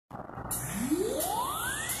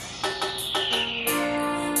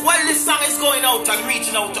out and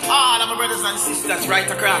reaching out to all of my brothers and sisters right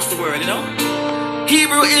across the world, you know.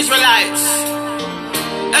 Hebrew Israelites,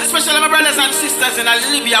 especially my brothers and sisters in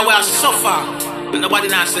Libya where I suffer. But nobody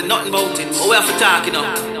now said nothing about it. Oh, we have to talk, you know.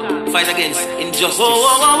 Fight against injustice. Whoa,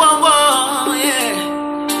 whoa, whoa, whoa, whoa,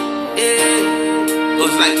 yeah. Yeah.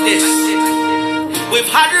 Goes like this. We've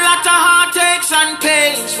had a lot of heartaches and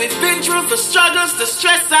pains. We've been through the struggles, the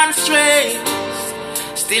stress and strains.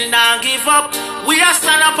 Still not give up. We are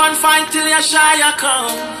stand up and fight till Yeshua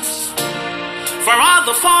comes. For all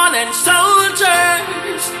the fallen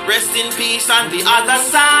soldiers, rest in peace on the other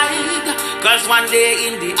side. Cause one day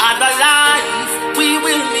in the other life, we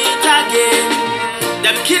will meet again.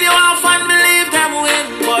 Them kill you off and believe them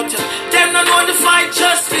win, but them don't know the fight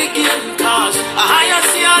just begin. Cause I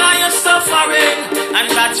see all of your suffering, and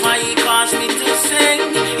that's why he caused me to sing.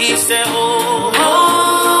 He said, oh,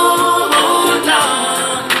 hold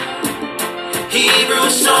on, Hebrew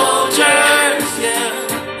soldiers,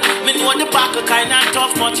 yeah. Me know the battle kinda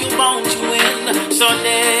tough, but you bound to win. So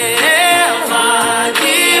never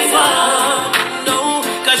give up, no,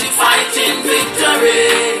 cause you fighting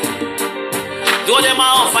victory. Though them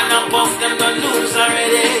are off and up off, them don't lose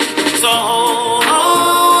already. So hold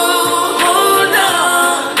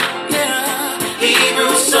on, yeah,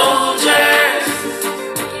 Hebrew soldiers.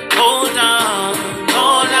 Hold on,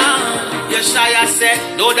 hold on. Yeshua said,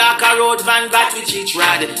 no darker road man that which each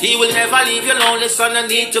ride. He will never leave you lonely, son, no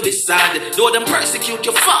need to be sad. Though them persecute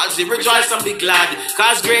you falsely, rejoice and be glad.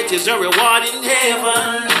 Cause great is your reward in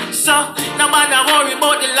heaven. So, no matter worry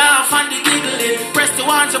about the laugh and the giggling. Press the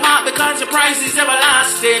one to mark because the price is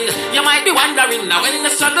everlasting. You might be wondering now when the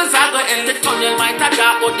struggles are going to end. The tunnel might have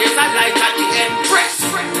dark, but there's a light at the end. Press!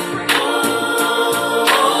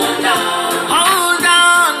 Hold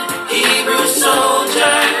on, Hebrew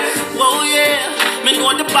soldiers. Oh yeah, me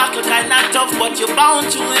know the battle kinda tough, but you're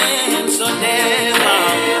bound to win. So never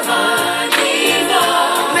give up.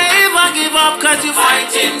 Never give up, cause you're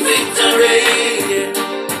fighting victory.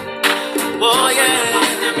 Oh yeah,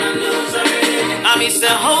 I mean say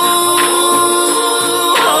hold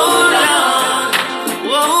on,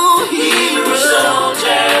 oh Hebrew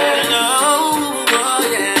soldier, no, oh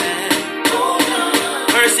yeah.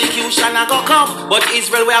 Persecution a go come, but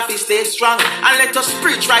Israel we have to stay strong and let us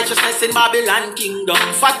preach righteousness in Babylon kingdom.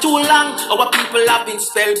 For too long, our people have been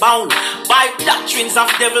spellbound by doctrines of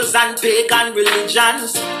devils and pagan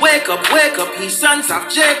religions. Wake up, ye sons of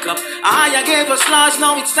Jacob. I gave us laws,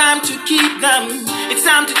 now it's time to keep them. It's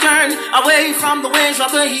time to turn away from the ways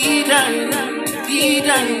of the heathen.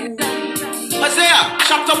 Isaiah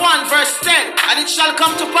chapter 1 verse 10. And it shall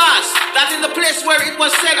come to pass that in the place where it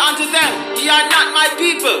was said unto them, ye are not my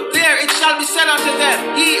people, there it shall be said unto them,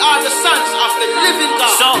 ye are the sons of the living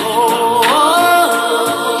God. So hold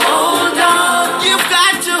on, you've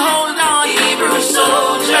got to hold on, Hebrew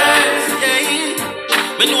soldiers.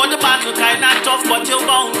 We know the battle kinda tough, but you're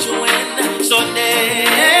bound to win. So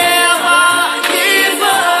never give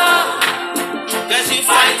up, cause you're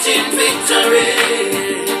fighting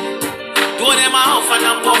victory. Though them are off and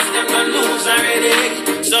up off, them don't lose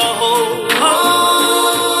already. So hold on,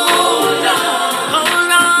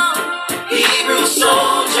 Hebrew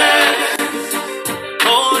soldiers.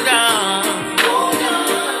 Hold on,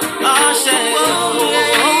 I say hold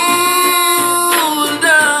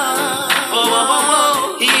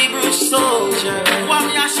on, Hebrew soldier.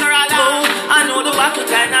 I know the battle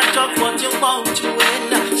kinda tough, but you're bound to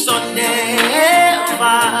win. So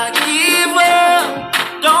never give up,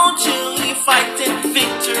 don't you? Fighting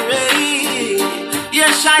victory.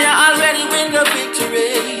 Yeshua already win the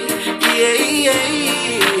victory. Yeah.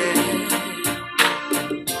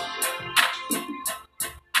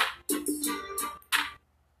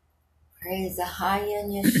 Praise Ahaya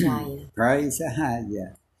and Yeshua. Praise Ahaya.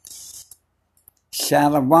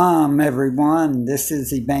 Shalom, everyone. This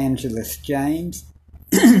is Evangelist James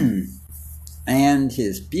and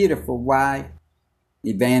his beautiful wife,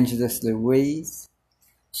 Evangelist Louise.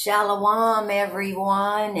 Shalom,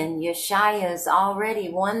 everyone, and Yeshua's already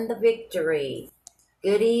won the victory.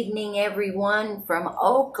 Good evening, everyone, from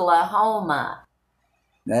Oklahoma.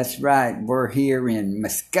 That's right. We're here in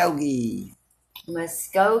Muskogee,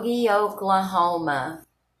 Oklahoma.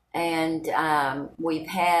 And we've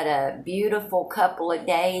had a beautiful couple of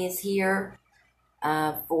days here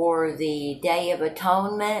for the Day of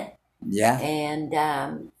Atonement. Yeah.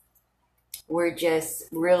 And we're just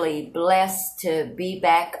really blessed to be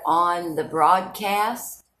back on the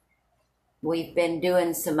broadcast. We've been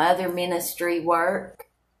doing some other ministry work,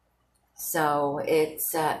 so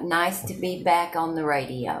it's nice to be back on the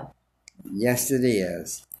radio. Yes, it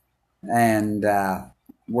is. And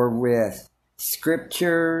we're with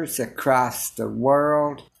scriptures across the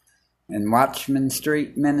world and Watchman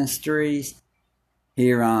Street Ministries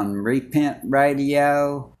here on Repent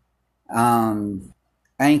Radio, on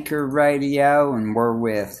Anchor Radio, and we're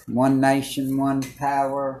with One Nation, One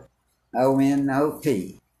Power,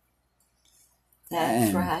 ONOP.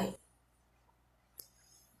 That's right.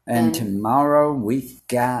 And tomorrow we've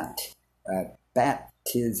got a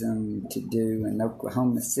baptism to do in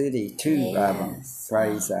Oklahoma City, two of them.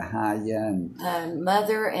 Praise Ahia. And a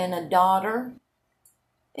mother and a daughter,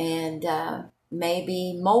 and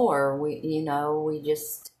maybe more. We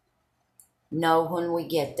just know when we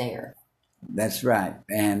get there. That's right.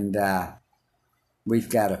 And we've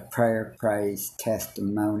got a prayer, praise,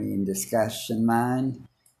 testimony, and discussion line.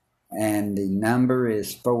 And the number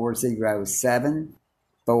is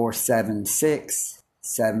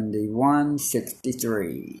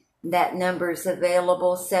 407-476-7163. That number is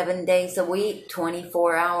available 7 days a week,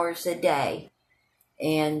 24 hours a day.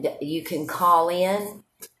 And you can call in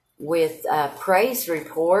with a praise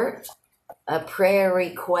report, a prayer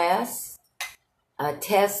request, a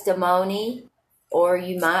testimony, or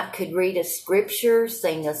you could read a scripture,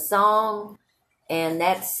 sing a song, and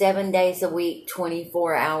that's 7 days a week,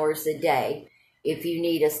 24 hours a day. If you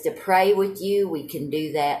need us to pray with you, we can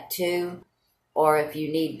do that too. Or if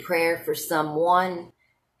you need prayer for someone,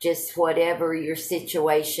 just whatever your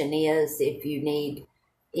situation is, if you need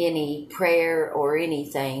any prayer or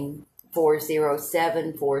anything,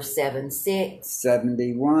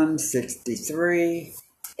 407-476-7163.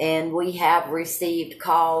 And we have received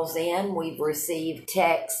calls in, we've received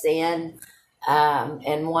texts in,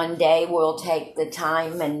 and one day we'll take the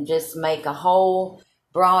time and just make a whole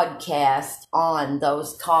broadcast on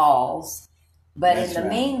those calls. But in the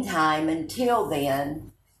meantime, until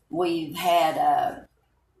then, we've had a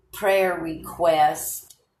prayer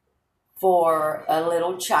request for a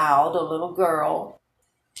little child, a little girl,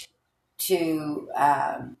 to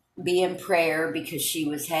be in prayer because she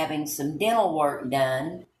was having some dental work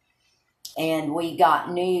done. And we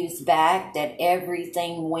got news back that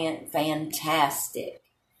everything went fantastic.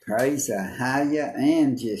 Praise Ahia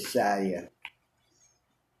and Josiah.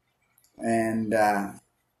 And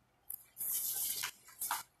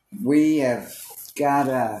we have got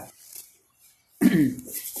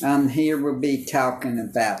on here we'll be talking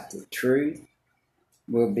about the truth.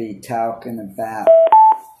 We'll be talking about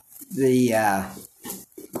the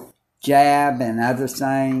jab and other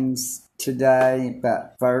things today.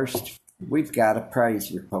 But first, we've got a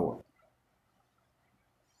praise report.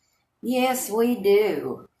 Yes, we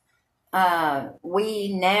do.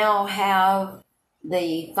 We now have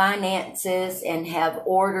the finances and have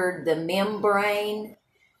ordered the membrane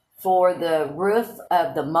for the roof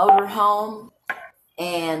of the motorhome.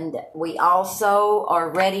 And we also are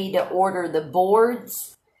ready to order the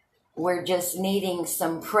boards. We're just needing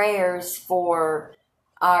some prayers for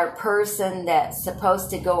our person that's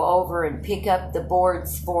supposed to go over and pick up the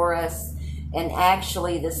boards for us, and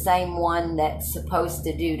actually the same one that's supposed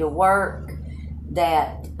to do the work,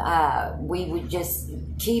 that we would just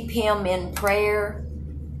keep him in prayer.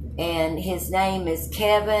 And his name is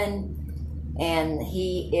Kevin, and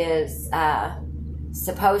he is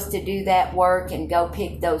supposed to do that work and go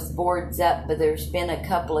pick those boards up, but there's been a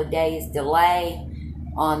couple of days delay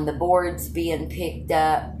on the boards being picked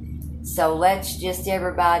up. So let's just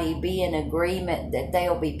everybody be in agreement that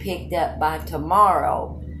they'll be picked up by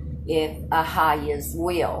tomorrow, if Ahia's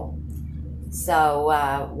will. So,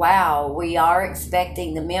 wow, we are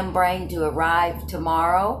expecting the membrane to arrive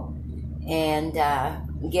tomorrow, and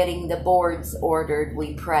getting the boards ordered,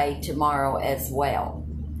 we pray, tomorrow as well.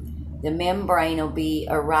 The membrane will be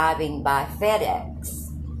arriving by FedEx.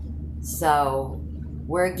 So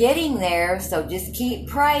we're getting there, so just keep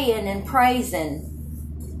praying and praising.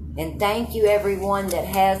 And thank you everyone that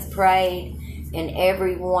has prayed and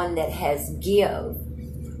everyone that has give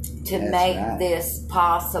to make this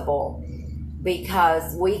possible,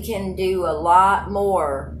 because we can do a lot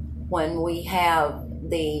more when we have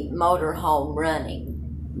the motorhome running.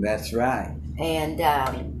 That's right. And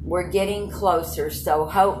we're getting closer, so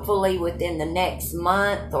hopefully within the next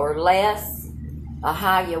month or less,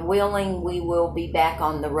 Ahia willing, we will be back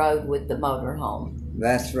on the road with the motorhome.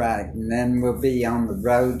 That's right. And then we'll be on the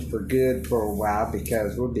road for good for a while,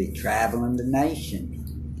 because we'll be traveling the nation.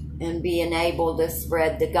 And being able to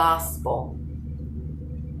spread the gospel.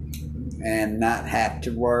 And not have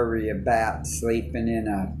to worry about sleeping in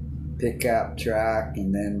a pickup truck,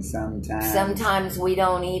 and then sometimes we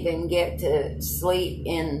don't even get to sleep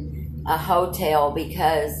in a hotel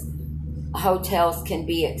because hotels can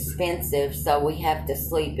be expensive, so we have to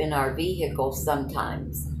sleep in our vehicles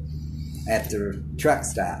sometimes. At the truck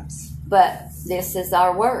stops. But this is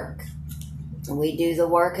our work. We do the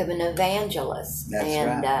work of an evangelist. That's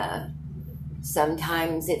and right.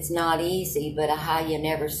 Sometimes it's not easy, but how you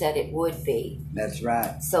never said it would be. That's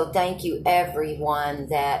right. So thank you everyone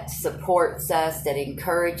that supports us, that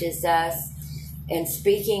encourages us. And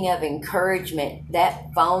speaking of encouragement,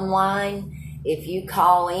 that phone line, if you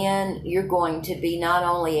call in, you're going to be not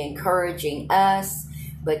only encouraging us,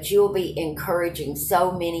 but you'll be encouraging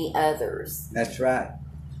so many others. That's right.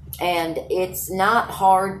 And it's not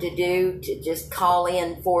hard to do, to just call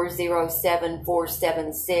in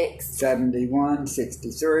 407-476.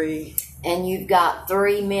 7163. And you've got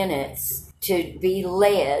 3 minutes to be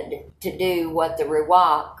led to do what the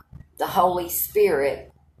Ruach, the Holy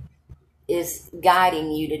Spirit, is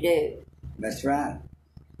guiding you to do. That's right.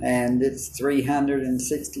 And it's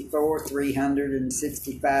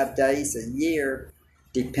 365 days a year,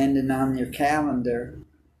 depending on your calendar.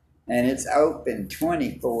 And it's open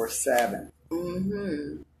 24/7.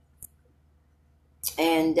 Mm-hmm.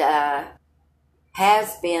 And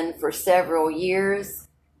has been for several years.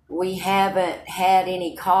 We haven't had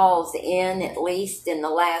any calls in, at least in the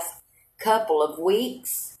last couple of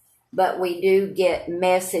weeks, but we do get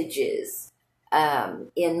messages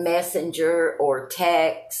in Messenger or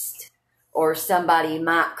text, or somebody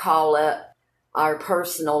might call up our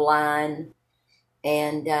personal line,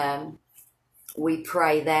 and we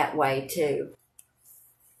pray that way too.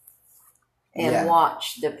 And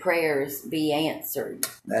watch the prayers be answered.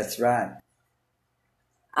 That's right.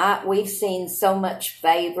 We've seen so much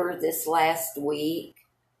favor this last week.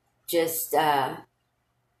 Just,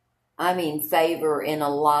 favor in a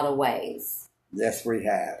lot of ways. Yes, we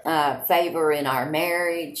have. Favor in our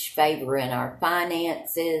marriage, favor in our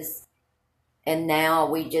finances. And now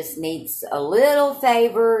we just need a little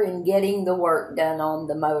favor in getting the work done on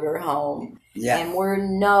the motorhome. Yeah. And we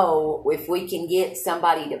know if we can get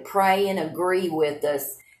somebody to pray and agree with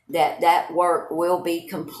us that work will be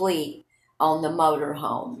complete on the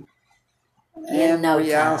motorhome. And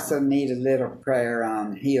we also need a little prayer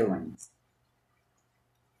on healings.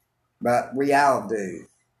 But we all do.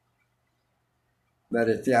 But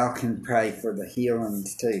if y'all can pray for the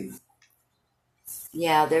healings too.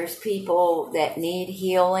 Yeah, there's people that need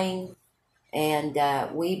healing, and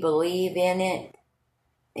we believe in it,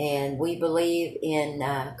 and we believe in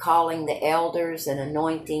calling the elders and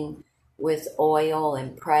anointing with oil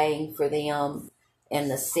and praying for them and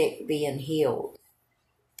the sick being healed.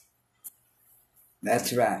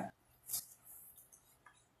 That's right.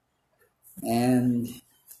 And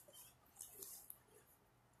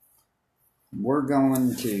we're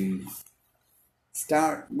going to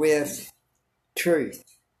start with truth.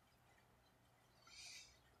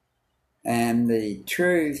 And the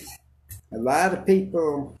truth, a lot of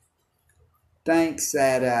people thinks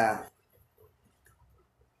that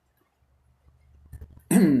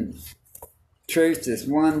truth is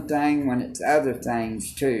one thing when it's other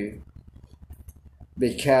things too.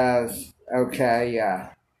 Because,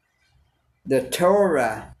 the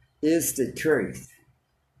Torah is the truth.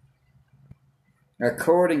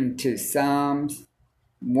 According to Psalms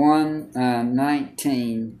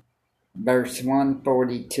 119, verse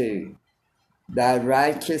 142, thy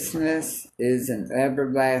righteousness is an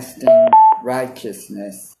everlasting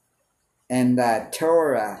righteousness, and thy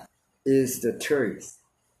Torah is the truth.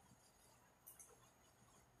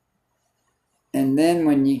 And then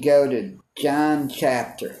when you go to John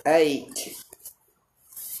chapter 8,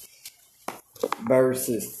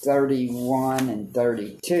 verses 31 and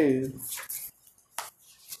 32,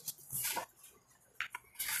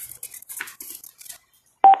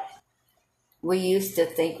 we used to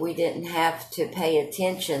think we didn't have to pay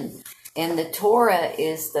attention, and the Torah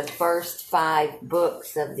is the first 5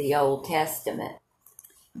 books of the Old Testament.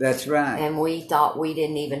 That's right. And we thought we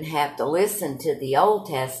didn't even have to listen to the Old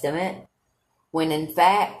Testament, when in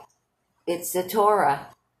fact, it's the Torah.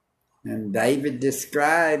 And David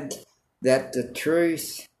described that the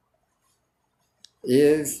truth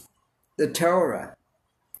is the Torah.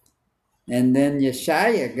 And then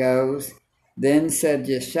Yeshaya goes, then said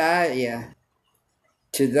Yeshaya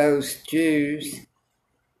to those Jews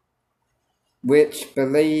which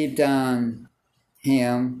believed on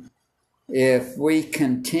him, if you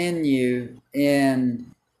continue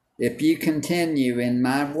in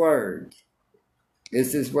my word.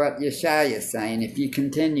 This is what Yeshaya is saying. If you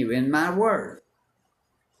continue in my word,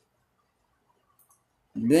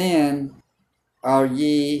 then are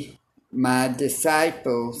ye my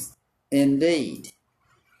disciples indeed.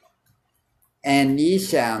 And ye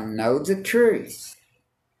shall know the truth,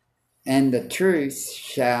 and the truth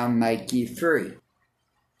shall make you free.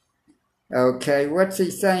 Okay, what's he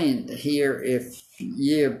saying here? If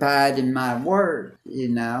ye abide in my word, you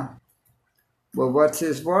know. Well, what's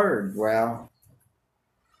his word? Well,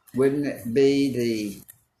 wouldn't it be the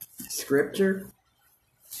scripture?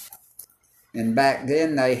 And back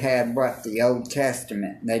then they had what? The Old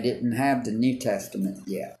Testament. They didn't have the New Testament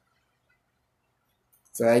yet.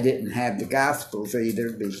 So they didn't have the Gospels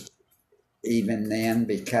either, even then,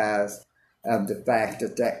 because of the fact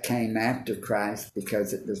that that came after Christ,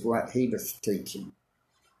 because it was what he was teaching.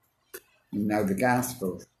 You know, the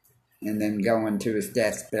Gospels. And then going to his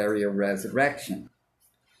death, burial, resurrection.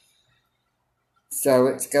 So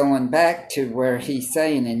it's going back to where he's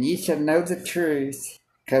saying, and ye shall know the truth,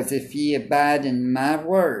 because if ye abide in my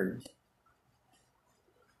word,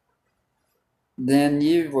 then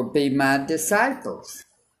you will be my disciples.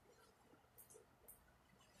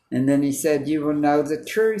 And then he said, you will know the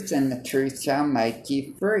truth, and the truth shall make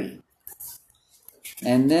you free.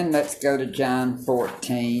 And then let's go to John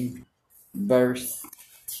 14, verse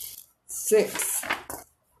 6.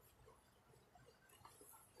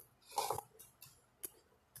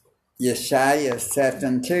 Yeshua saith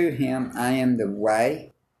unto him, I am the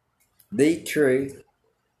way, the truth,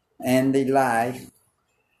 and the life.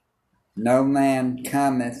 No man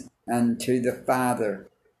cometh unto the Father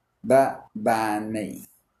but by me.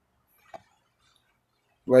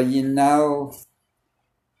 Well, you know,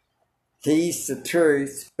 he's the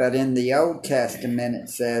truth, but in the Old Testament it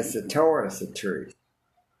says the Torah is the truth.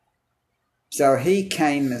 So he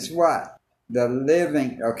came as what? The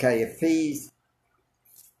living, okay, if he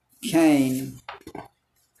came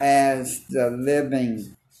as the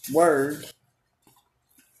living word,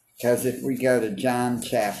 because if we go to John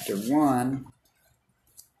chapter 1,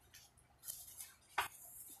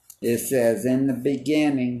 it says, in the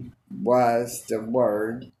beginning was the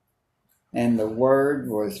Word, and the Word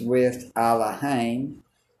was with Elohim,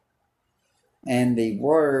 and the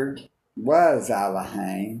Word was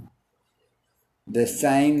Elohim. The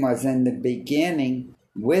same was in the beginning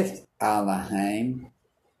with Elohim.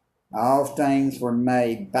 All things were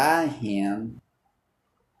made by him,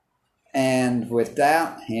 and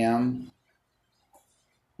without him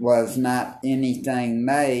was not anything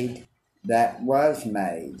made that was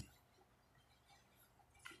made.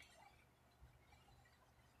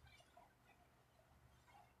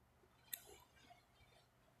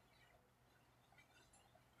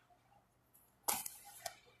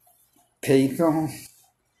 People,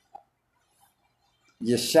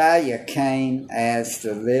 Yeshua came as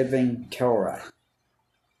the living Torah.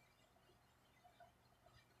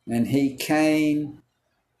 And he came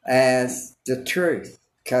as the truth.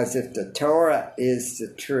 Because if the Torah is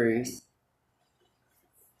the truth,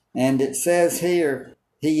 and it says here,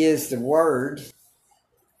 he is the Word.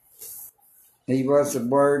 He was the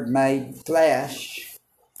Word made flesh.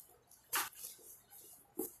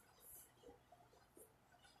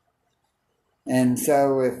 And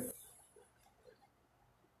so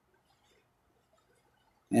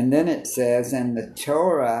and then it says, and the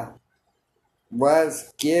Torah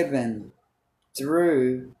was given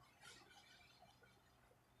through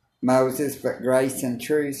Moses, but grace and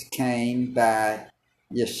truth came by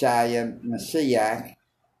Yeshua Mashiach.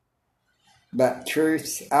 But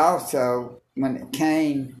truth also, when it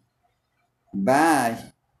came by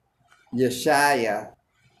Yeshua,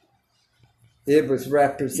 it was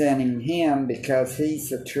representing him because he's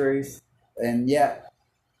the truth, and yet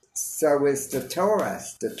so is the Torah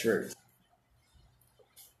the truth.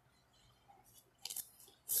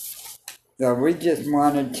 So we just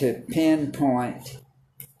wanted to pinpoint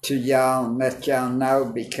to y'all and let y'all know,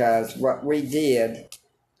 because what we did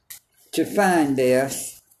to find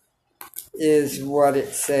this is what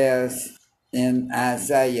it says in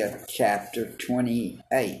Isaiah chapter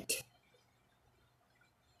 28,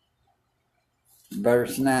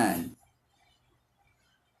 verse 9.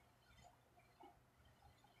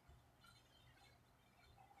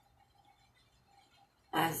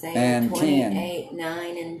 Isaiah and 28, 10.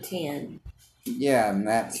 9 and 10. Yeah, and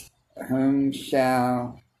that's whom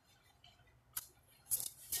shall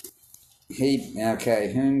he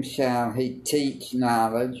teach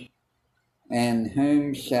knowledge, and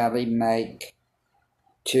whom shall he make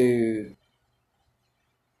to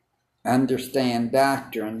understand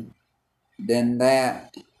doctrine, then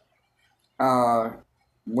that are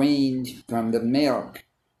weaned from the milk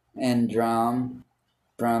and drawn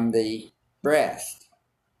from the breast.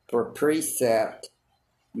 For precept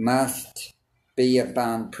must be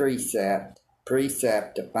upon precept,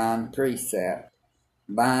 precept upon precept,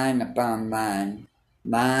 line upon line,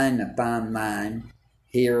 line upon line,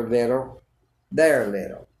 here a little, there a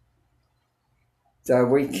little. So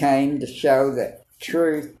we came to show that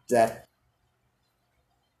truth, that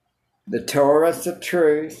the Torah's the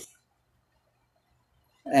truth,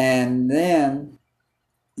 and then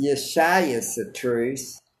Yeshua's the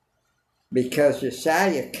truth, because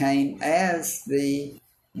Yeshua came as the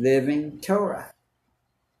living Torah.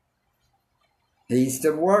 He's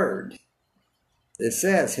the Word. It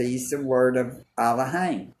says he's the Word of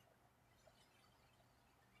Elohim.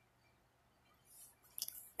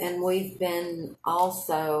 And we've been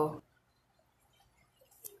also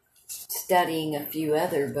studying a few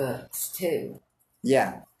other books too.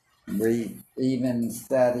 Yeah, we even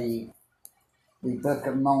study the Book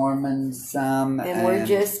of Mormon some. And we're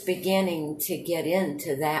just beginning to get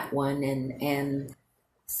into that one and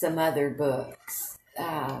some other books.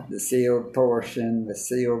 The sealed portion, the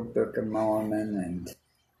sealed Book of Mormon, and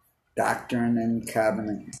Doctrine and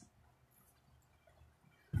Covenant.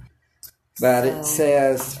 But it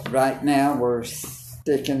says right now we're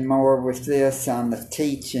sticking more with this on the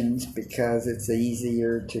teachings because it's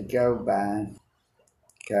easier to go by.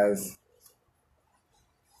 Because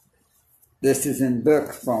this is in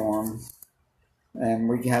book form, and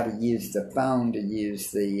we got to use the phone to use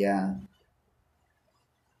the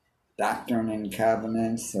Doctrine and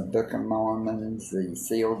Covenants, the Book of Mormons, the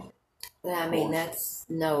sealed. I mean, that's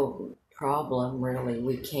no problem, really.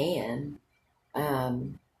 We can.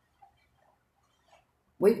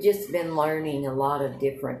 We've just been learning a lot of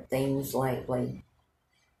different things lately.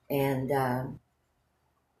 And,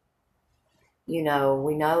 we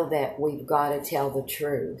know that we've got to tell the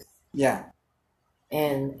truth. Yeah.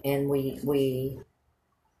 And we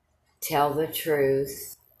tell the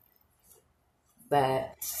truth,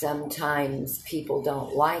 but sometimes people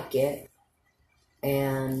don't like it.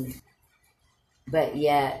 But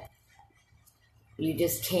yet you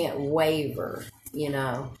just can't waver,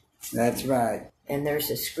 That's right. And there's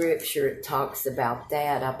a scripture that talks about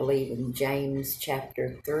that, I believe in James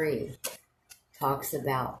chapter 3, talks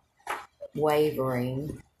about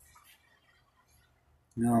wavering.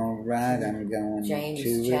 All right, I'm going James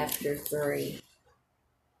to chapter 3.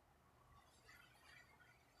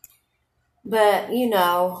 But,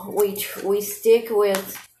 we stick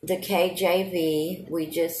with the KJV. We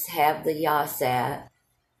just have the Yasat,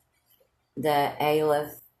 the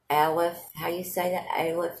Aleph, how you say that?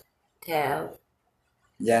 Aleph Tav.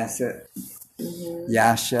 Yes,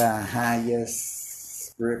 Yasha, highest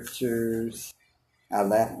scriptures,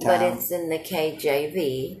 Aleph Tav. But it's in the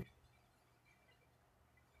KJV.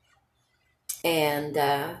 And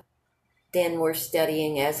then we're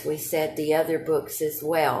studying, as we said, the other books as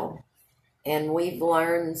well. And we've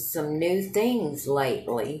learned some new things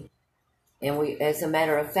lately. And we, as a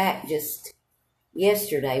matter of fact, just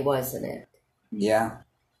yesterday, wasn't it? Yeah.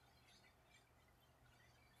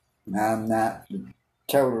 I'm not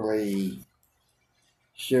totally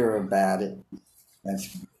sure about it.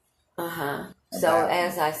 That's So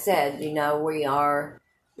as I said, we are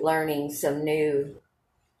learning some new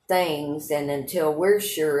things, and until we're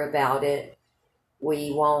sure about it,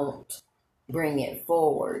 we won't bring it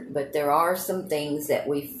forward. But there are some things that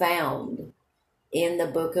we found in the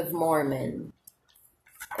Book of Mormon.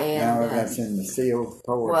 And that's in the sealed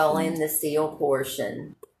portion. Well, in the sealed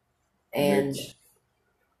portion. And which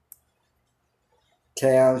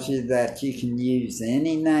tells you that you can use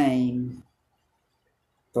any name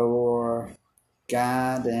for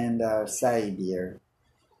God and our Savior.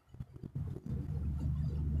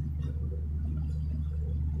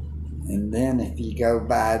 And then if you go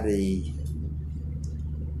by the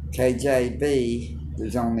KJV,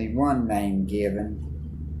 there's only one name given.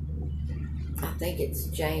 I think it's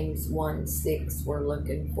James 1:6 we're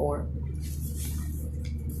looking for.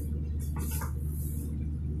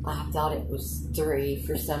 I thought it was 3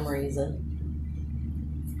 for some reason.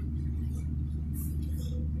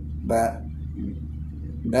 But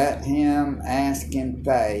let him ask in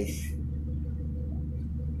faith.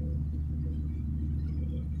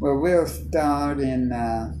 Well, we'll start in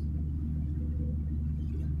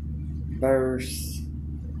verse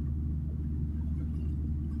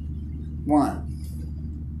 1.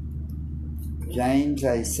 James,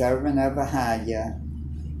 a servant of Ahiah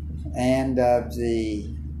and of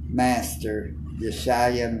the Master,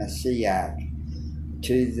 Yeshua Mashiach,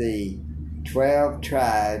 to the 12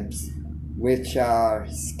 tribes which are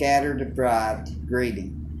scattered abroad,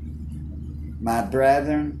 greeting. My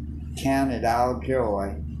brethren, count it all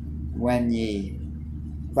joy when ye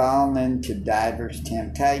fall into divers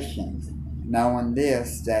temptations, knowing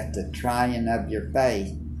this, that the trying of your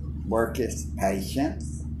faith worketh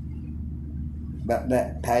patience. But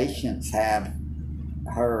let patience have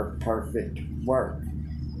her perfect work,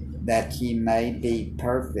 that ye may be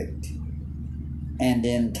perfect and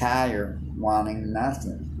entire, wanting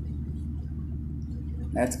nothing.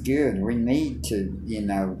 That's good. We need to,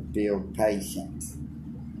 build patience.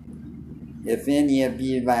 If any of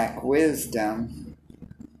you lack wisdom,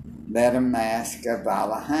 let him ask of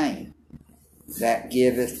Elohim, that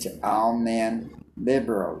giveth to all men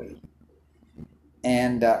liberally,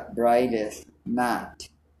 and upbraideth not,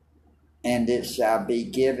 and it shall be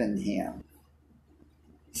given him.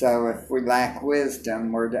 So if we lack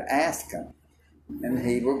wisdom, we're to ask him, and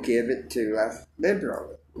he will give it to us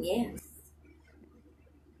liberally. Yes.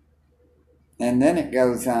 And then it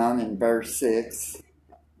goes on in verse 6,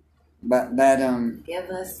 but let him give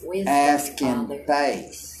us wisdom, ask in Father.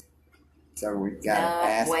 faith. So we've got to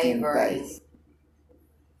ask wavering. in faith.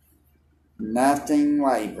 Nothing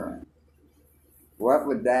wavering. What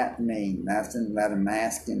would that mean? Nothing, let him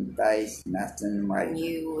ask in faith, nothing wavering.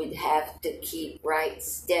 You would have to keep right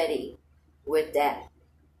steady with that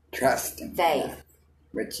Trusting. faith.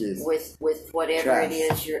 Which is with whatever trust. it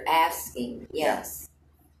is you're asking. Yes.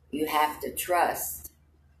 You have to trust,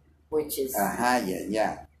 which is Ahaya,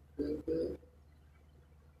 yeah. Mm-hmm.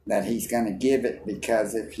 That he's going to give it,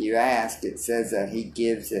 because if you ask, it says that he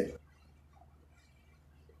gives it.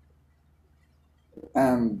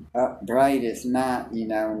 Upbraid is not,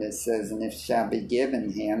 and it says, and it shall be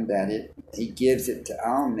given him, that he gives it to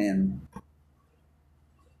all men.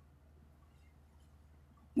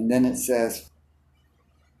 And then it says,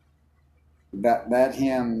 but let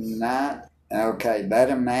him not, let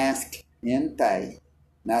him ask in faith,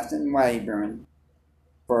 nothing wavering,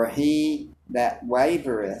 for he that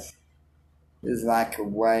wavereth is like a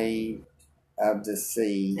wave of the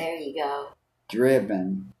sea. There you go.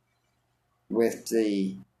 Driven with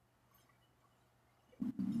the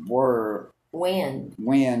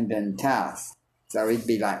wind and toss. So he'd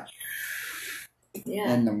be like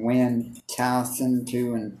in the wind, tossing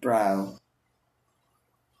to and fro.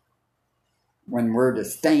 When we're to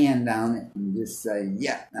stand on it and just say,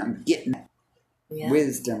 yeah, I'm getting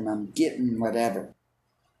wisdom, I'm getting whatever.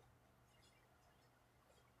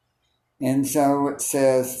 And so it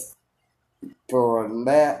says, for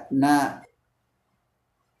let not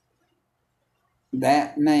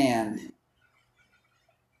that man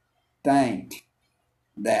think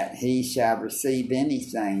that he shall receive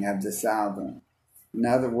anything of the sovereign. In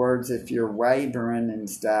other words, if you're wavering and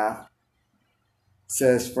stuff, it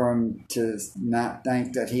says for him to not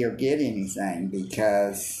think that he'll get anything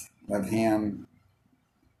because of him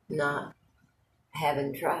not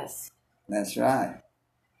having trust. That's right.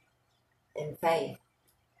 And faith.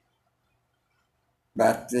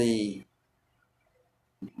 But the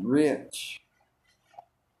rich,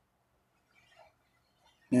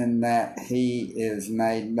 in that he is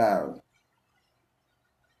made low,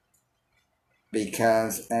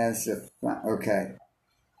 because that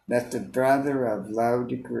the brother of low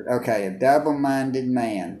degree, a double-minded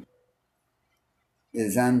man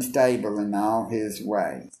is unstable in all his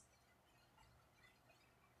ways.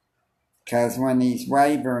 Because when he's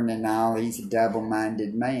wavering and all, he's a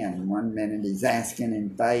double-minded man. 1 minute he's asking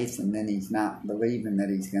in faith, and then he's not believing that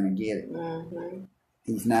he's going to get it. Mm-hmm.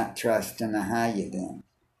 He's not trusting Ahaya then.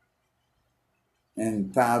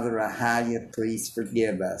 And Father Ahaya, please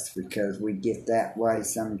forgive us, because we get that way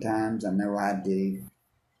sometimes. I know I do.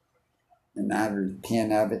 And I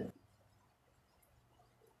repent of it.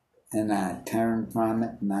 And I turn from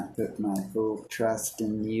it, and I put my full trust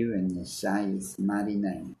in you in Yeshua's mighty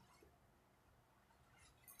name.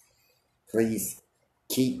 Please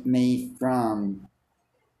keep me from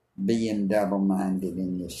being double-minded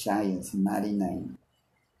in Yeshua's mighty name.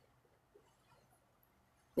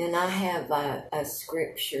 And I have a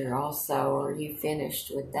scripture also. Are you finished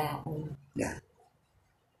with that one? Yeah.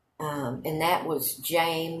 And that was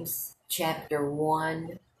James chapter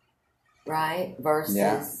 1, right? Verses.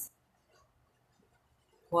 Yeah.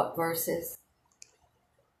 What verses?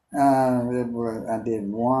 I did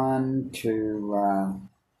 1 to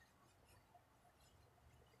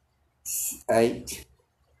 8.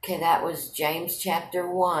 Okay, that was James chapter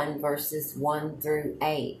 1, verses 1 through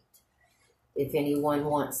 8. If anyone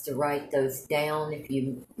wants to write those down, if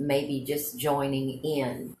you may be just joining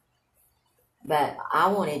in. But I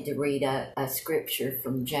wanted to read a scripture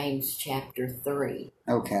from James chapter 3.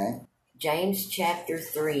 Okay. James chapter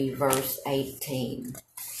 3, verse 18.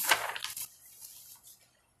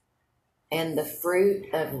 And the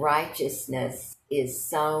fruit of righteousness is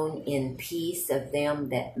sown in peace of them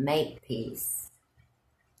that make peace.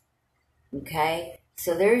 Okay?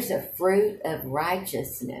 So there's a fruit of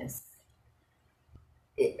righteousness.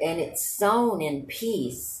 And it's sown in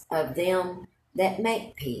peace of them that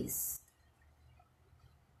make peace.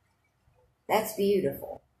 That's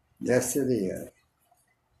beautiful. Yes, it is.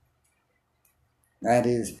 That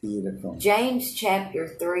is beautiful. James chapter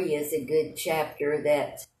 3 is a good chapter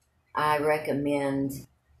that I recommend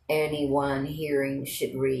anyone hearing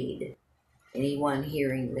should read. Anyone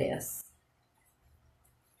hearing this.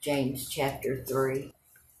 James chapter 3.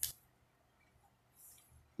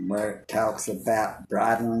 Where it talks about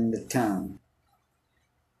bridling the tongue.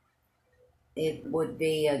 It would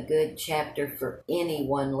be a good chapter for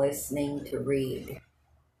anyone listening to read.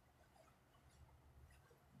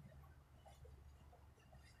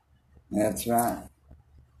 That's right.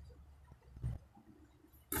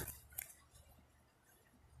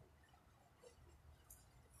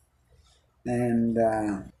 And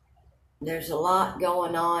there's a lot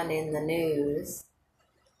going on in the news.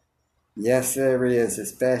 Yes, there is,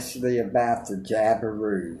 especially about the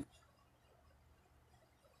Jabberoo.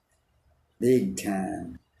 Big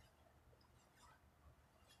time.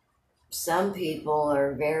 Some people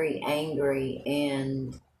are very angry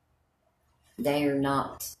and they are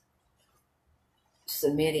not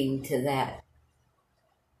submitting to that.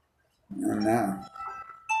 I know.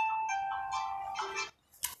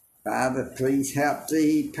 Father, please help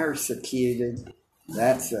the persecuted.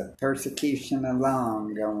 That's a persecution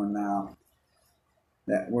alarm going on.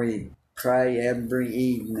 That we pray every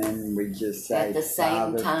evening. We just say, at the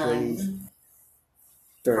same Father, time, please,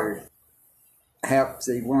 for help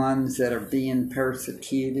the ones that are being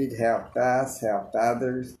persecuted. Help us, help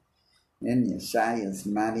others. In Yeshua's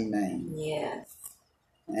mighty name. Yes.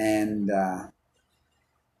 And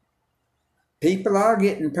people are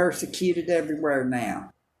getting persecuted everywhere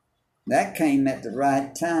now. That came at the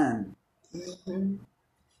right time. Mm-hmm.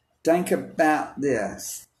 Think about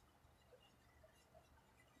this.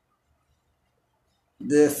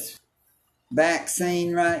 This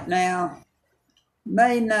vaccine right now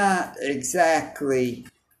may not exactly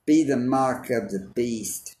be the mark of the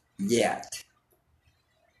beast yet.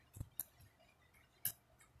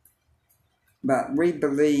 But we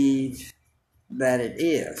believe that it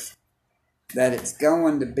is. That it's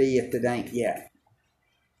going to be if it ain't yet.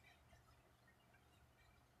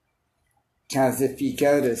 Because if you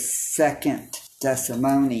go to 2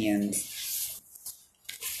 Thessalonians,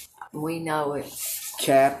 we know it's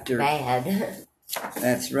chapter bad.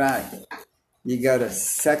 That's right. You go to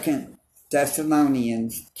 2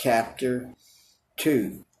 Thessalonians chapter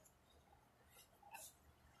 2.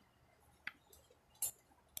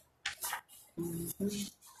 Mm-hmm.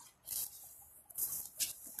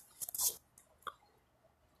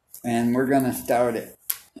 And we're going to start it.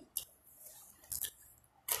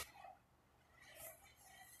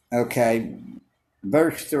 Okay,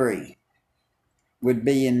 verse 3 would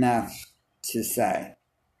be enough to say,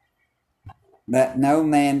 let no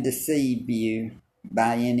man deceive you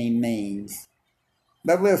by any means.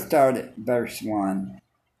 But we'll start at verse 1.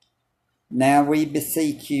 Now we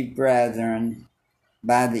beseech you, brethren,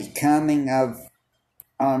 by the coming of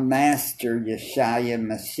our Master Yeshua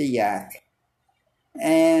Mashiach,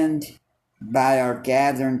 and by our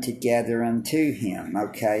gathering together unto him.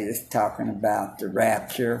 Okay, it's talking about the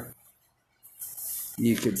rapture,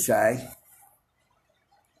 you could say.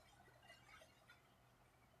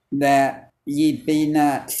 That ye be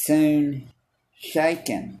not soon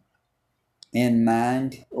shaken in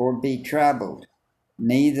mind, or be troubled,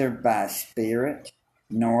 neither by spirit,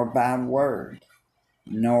 nor by word,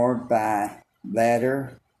 nor by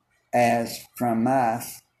letter, as from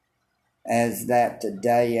us, as that the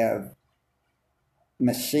day of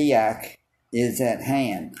Mashiach is at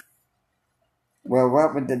hand. Well,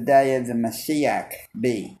 what would the day of the Mashiach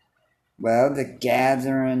be? Well, the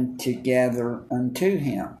gathering together unto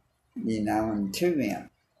him, unto him.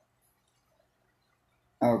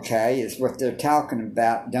 Okay, is what they're talking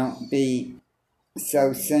about. Don't be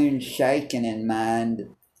so soon shaken in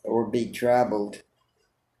mind or be troubled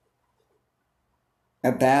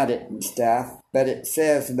about it and stuff. But it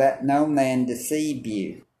says, let no man deceive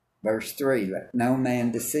you. Verse 3, let no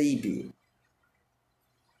man deceive you.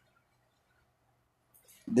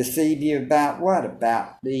 Deceive you about what?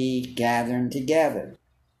 About the gathering together.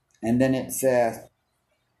 And then it says,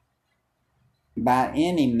 by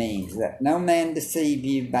any means, let no man deceive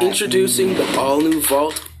you by Introducing the all-new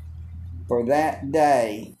Vault. For that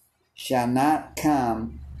day shall not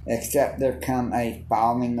come except there come a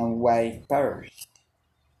falling away first,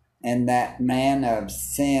 and that man of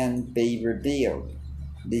sin be revealed,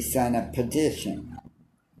 the son of perdition.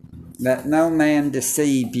 Let no man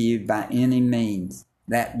deceive you by any means.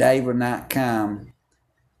 That day will not come,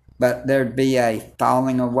 but there'd be a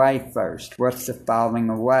falling away first. What's the falling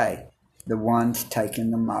away? The ones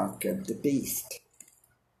taking the mark of the beast.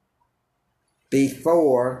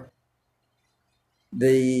 Before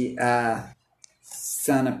the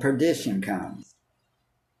son of perdition comes.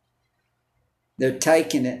 They're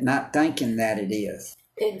taking it, not thinking that it is.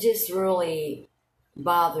 It just really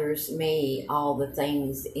bothers me, all the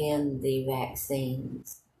things in the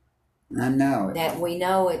vaccines. I know it. That we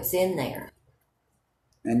know it's in there.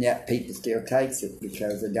 And yet people still takes it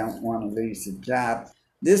because they don't want to lose their job.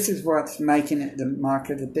 This is what's making it the mark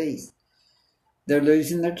of the beast. They're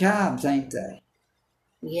losing their jobs, ain't they?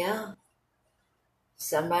 Yeah.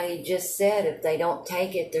 Somebody just said if they don't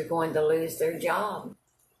take it, they're going to lose their job.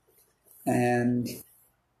 And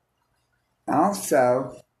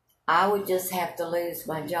also, I would just have to lose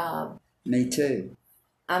my job. me too.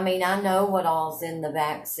 I mean, I know what all's in the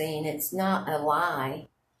vaccine. It's not a lie.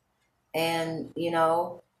 And, you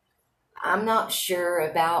know, I'm not sure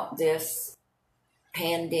about this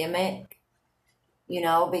pandemic, you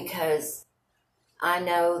know, because I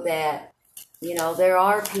know that, you know, there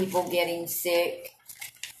are people getting sick.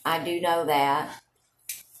 I do know that.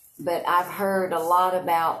 But I've heard a lot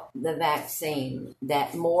about the vaccine,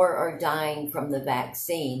 that more are dying from the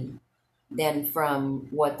vaccine than from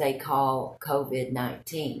what they call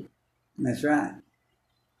COVID-19. That's right.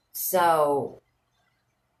 So,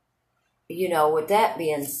 you know, with that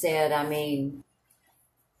being said, I mean,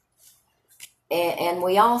 and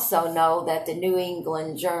we also know that the New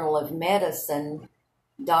England Journal of Medicine,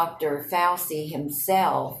 Dr. Fauci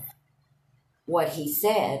himself, what he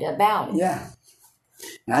said about it. Yeah.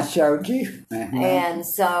 I showed you. And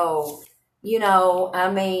so, you know, I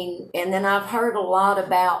mean, and then I've heard a lot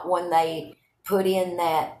about when they put in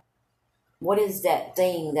that, what is that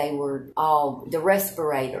thing they were all, the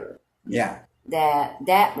respirator. Yeah.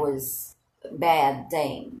 That was a bad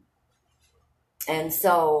thing. And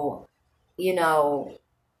so, you know,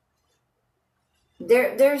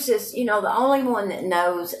 there's this, you know, the only one that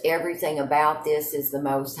knows everything about this is the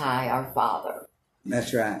Most High, our Father.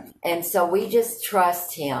 That's right. And so we just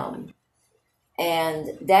trust him.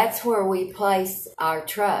 And that's where we place our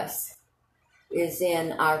trust, is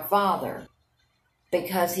in our Father,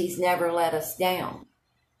 because he's never let us down.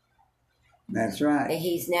 That's right. And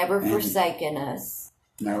he's never forsaken us.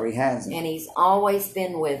 No, he hasn't. And he's always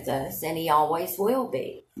been with us, and he always will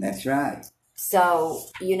be. That's right. So,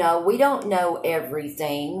 you know, we don't know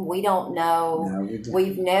everything. We don't know. No, we don't.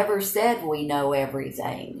 We've never said we know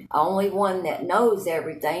everything. Only one that knows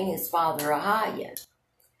everything is Father Ahaya.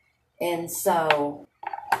 And so,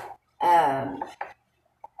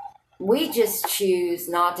 we just choose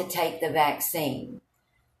not to take the vaccine.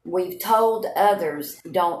 We've told others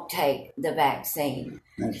don't take the vaccine.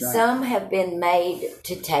 That's right. Some have been made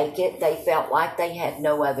to take it. They felt like they had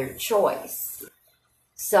no other choice.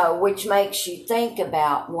 So, which makes you think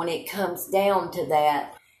about, when it comes down to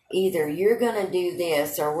that, either you're going to do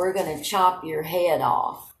this or we're going to chop your head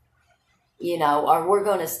off, you know, or we're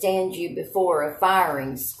going to stand you before a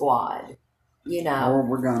firing squad, you know. Or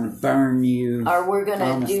we're going to burn you. Or we're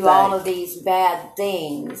going to do all of these bad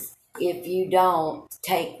things if you don't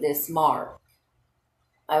take this mark.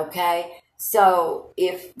 Okay? So,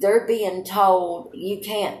 if they're being told you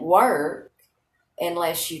can't work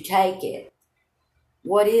unless you take it,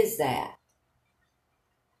 what is that?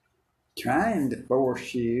 Trying to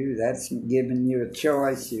force you. That's giving you a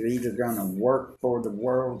choice. You're either going to work for the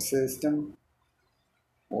world system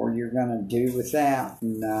or you're going to do without.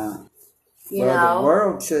 And you for know, the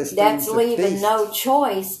world system, that's leaving no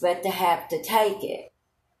choice but to have to take it,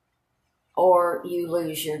 or you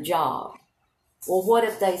lose your job. Well, what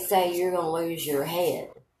if they say you're going to lose your head?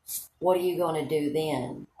 What are you going to do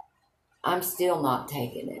then? I'm still not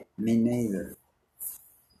taking it. Me neither.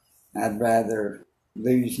 I'd rather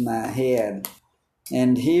lose my head.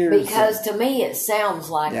 And here's... Because to me it sounds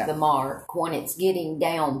like Yeah. the mark when it's getting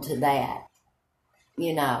down to that,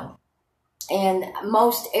 you know. And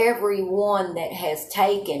most everyone that has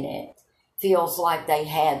taken it feels like they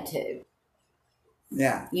had to.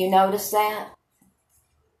 Yeah. You notice that?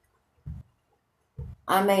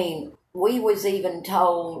 I mean, we was even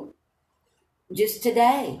told just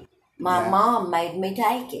today, my Yeah. mom made me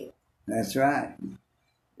take it. That's right.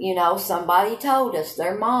 You know, somebody told us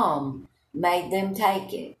their mom made them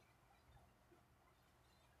take it.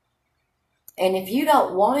 And if you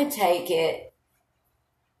don't want to take it,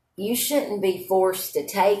 you shouldn't be forced to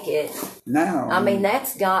take it. No. I mean,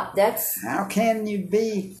 that's... How can you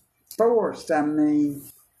be forced? I mean...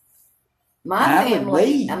 My I would family,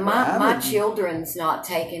 leave. and I my would- children's not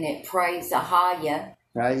taking it, praise Ahaya.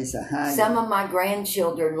 Praise the high. Some of my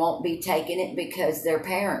grandchildren won't be taking it because their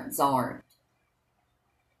parents aren't.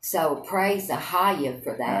 So praise Ahaya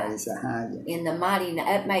for that. Praise the high. In the mighty,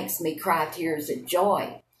 that makes me cry tears of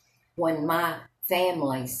joy when my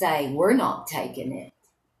family say we're not taking it.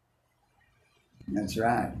 That's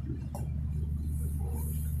right.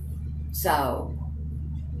 So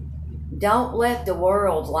don't let the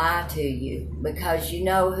world lie to you, because you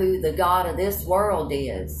know who the God of this world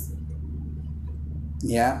is.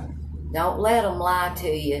 Yeah. Don't let them lie to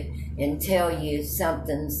you and tell you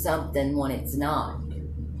something when it's not.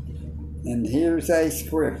 And here's a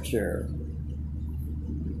scripture.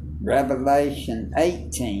 Revelation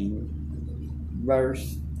 18,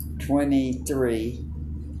 verse 23.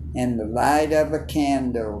 And the light of a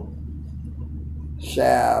candle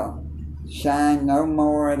shall shine no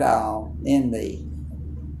more at all in thee,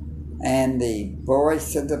 and the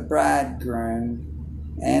voice of the bridegroom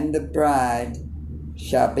and the bride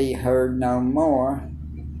shall be heard no more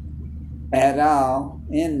at all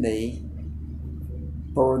in thee,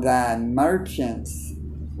 for thy merchants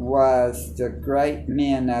was the great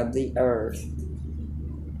men of the earth,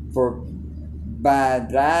 for by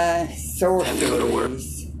thy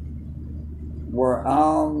sorceries were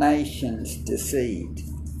all nations deceived.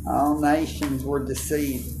 All nations were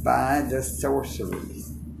deceived by the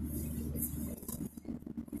sorceries.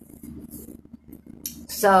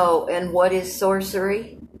 So, and what is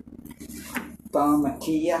sorcery?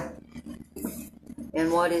 Pharmakia.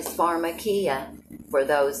 And what is pharmakia, for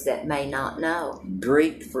those that may not know?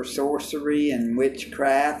 Greek for sorcery and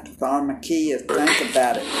witchcraft. Pharmakia, think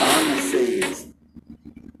about it. Pharmacies.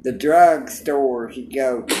 The drug stores you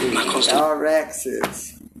go to.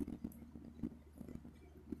 RXs.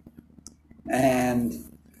 And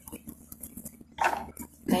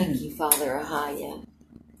Thank you, Father Ahaya.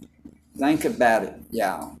 think about it,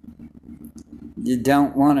 y'all. You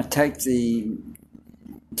don't want to take the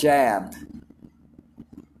jab.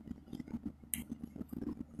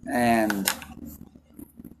 And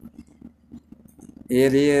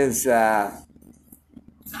it is, it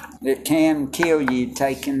can kill you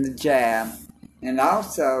taking the jab, and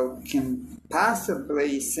also can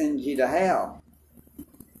possibly send you to hell.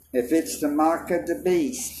 If it's the mark of the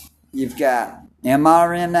beast, you've got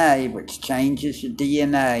mRNA, which changes your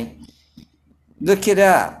DNA. Look it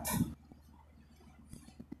up.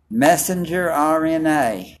 Messenger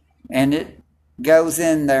RNA. And it goes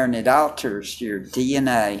in there and it alters your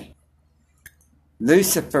DNA.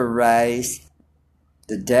 Luciferase.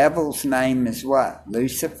 The devil's name is what?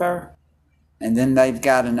 Lucifer? And then they've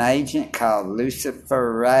got an agent called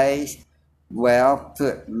Luciferase. Well,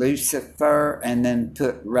 put Lucifer and then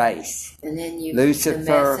put race. And then you Lucifer, the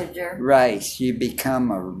messenger. race. You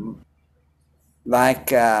become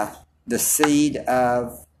the seed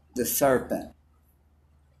of the serpent,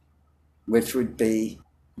 which would be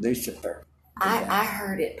Lucifer. I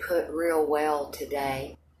heard it put real well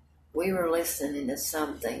today. We were listening to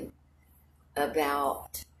something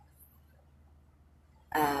about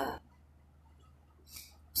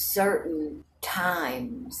certain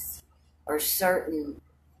times or certain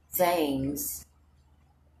things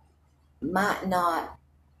might not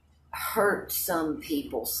hurt some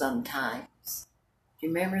people sometimes. Do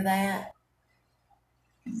you remember that?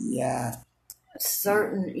 Yeah.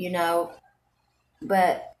 Certain,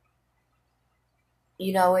 but,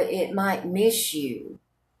 it might miss you.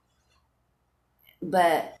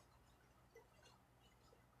 But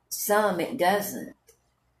some it doesn't.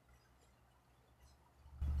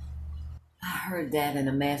 I heard that in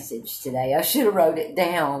a message today. I should have wrote it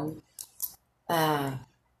down.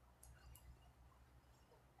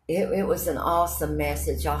 It was an awesome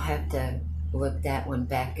message. I'll have to look that one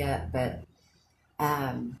back up. But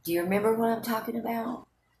do you remember what I'm talking about?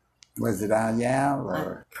 Was it Ayal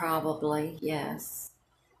or? Probably, yes.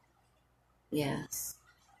 Yes.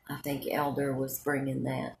 I think Elder was bringing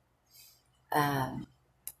that.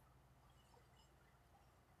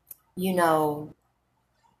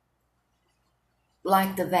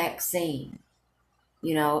 Like the vaccine,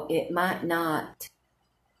 it might not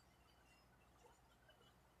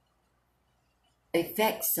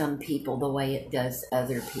affect some people the way it does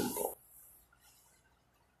other people.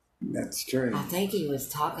 That's true. I think he was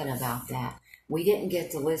talking about that. We didn't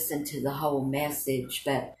get to listen to the whole message,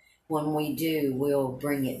 but when we do, we'll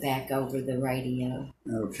bring it back over the radio.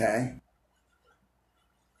 Okay.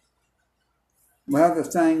 Well, the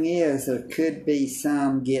thing is, there could be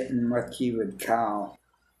some getting what you would call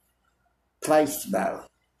placebo,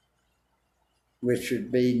 which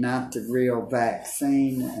would be not the real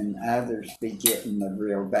vaccine, and others be getting the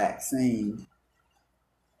real vaccine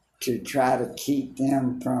to try to keep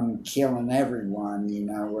them from killing everyone, you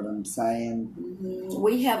know what I'm saying? Mm-hmm.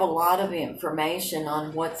 We have a lot of information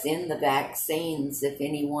on what's in the vaccines. If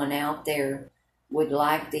anyone out there would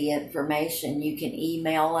like the information, you can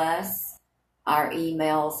email us. Our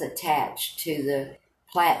email's attached to the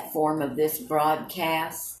platform of this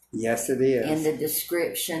broadcast. Yes, it is. In the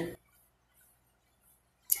description.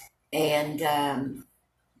 And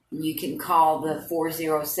you can call the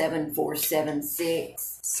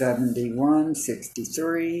 407-476.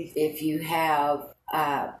 7163. If you have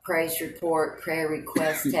praise report, prayer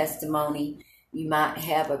request, testimony, you might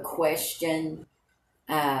have a question,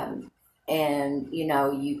 and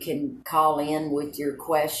you can call in with your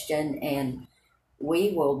question, and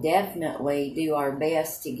we will definitely do our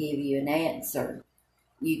best to give you an answer.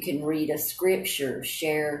 You can read a scripture,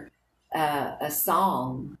 share a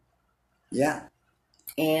song. Yeah.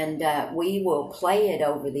 And we will play it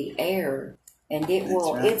over the air, and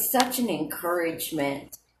it's such an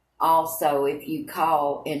encouragement also if you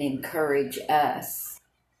call and encourage us.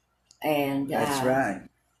 And that's right.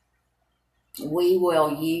 We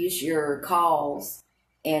will use your calls,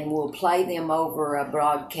 and we'll play them over a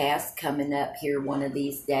broadcast coming up here one of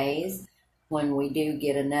these days when we do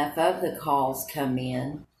get enough of the calls come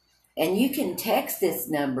in. And you can text this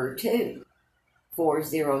number too,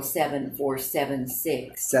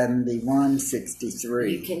 407-476.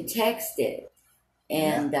 7163. You can text it.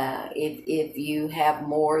 And if you have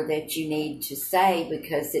more that you need to say,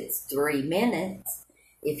 because it's 3 minutes,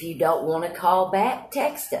 if you don't want to call back,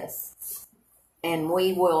 text us. And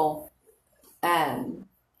we will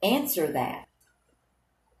answer that.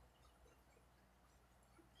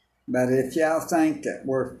 But if y'all think that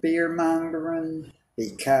we're fear-mongering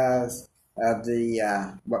because of the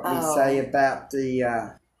what we say about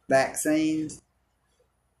the vaccines,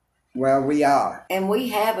 well, we are. And we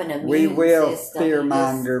have an immune system. We will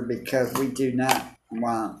fear-monger because we do not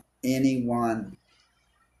want anyone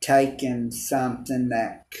taking something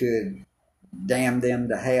that could damn them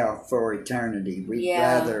to hell for eternity. We'd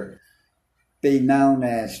rather be known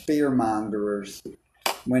as fear-mongers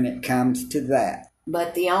when it comes to that.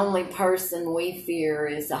 But the only person we fear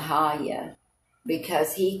is Ahia,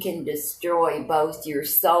 because he can destroy both your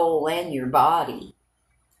soul and your body.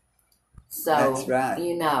 So, that's right.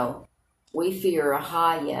 We fear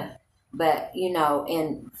Ahia. But,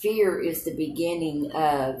 and fear is the beginning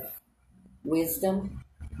of wisdom.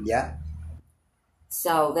 Yeah.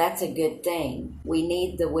 So that's a good thing. We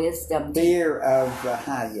need the wisdom. Fear of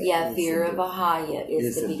Ahia. Yeah, fear of Ahia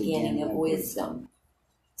is the beginning of wisdom.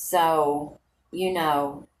 So, we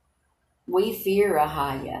fear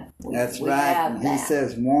Ahia. That's right. He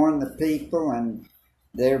says, warn the people and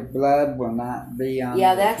their blood will not be on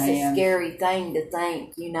their that's hands. A scary thing to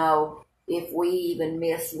think, if we even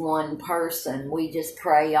miss one person, we just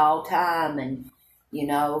pray all time and,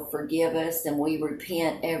 forgive us, and we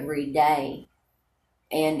repent every day.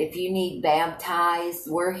 And if you need baptized,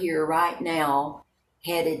 we're here right now,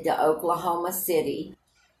 headed to Oklahoma City.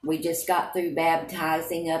 We just got through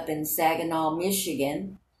baptizing up in Saginaw,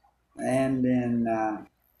 Michigan. And in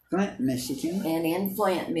Flint, Michigan.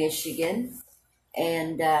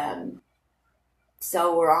 And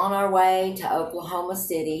so we're on our way to Oklahoma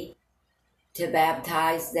City to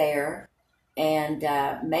baptize there, and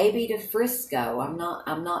maybe to Frisco. I'm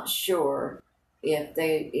not sure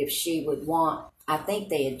if she would want. I think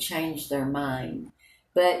they had changed their mind.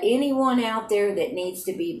 But anyone out there that needs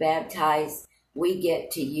to be baptized, we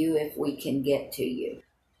get to you if we can get to you.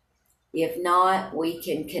 If not, we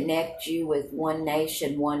can connect you with One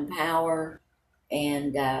Nation, One Power.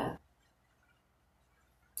 And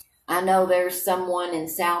I know there's someone in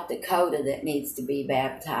South Dakota that needs to be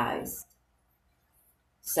baptized.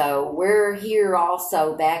 So we're here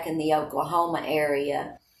also back in the Oklahoma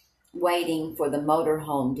area waiting for the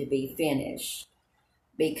motorhome to be finished,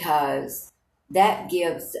 because that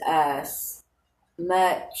gives us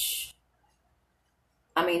much,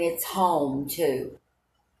 it's home too.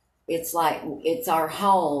 It's like, it's our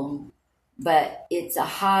home, but it's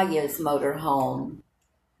Ahia's motorhome,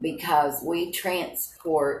 because we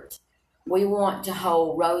want to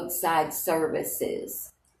hold roadside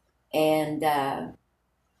services and,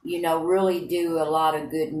 really do a lot of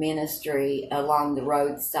good ministry along the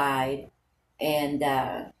roadside. And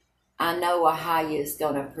I know Ahia is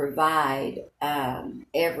going to provide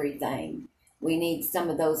everything. We need some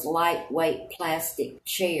of those lightweight plastic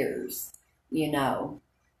chairs,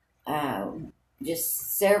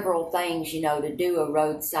 just several things, to do a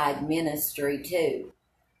roadside ministry too.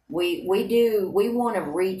 We want to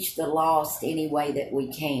reach the lost any way that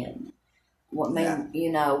we can.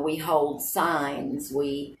 We hold signs,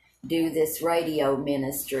 we do this radio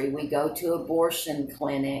ministry, we go to abortion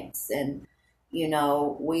clinics, and,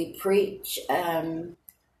 we preach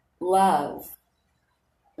love,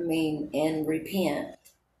 and repent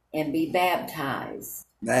and be baptized.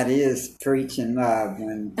 That is preaching love.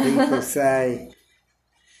 When people say,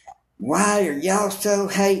 why are y'all so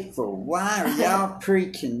hateful? Why are y'all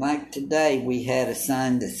preaching? Like today, we had a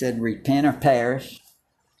sign that said, repent or perish.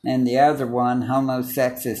 and the other one,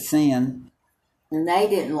 Homosex is Sin. And they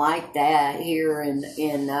didn't like that here in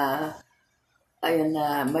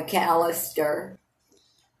McAllister,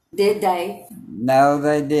 did they? No,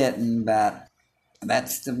 they didn't, but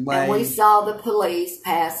that's the way. And we saw the police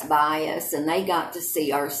pass by us, and they got to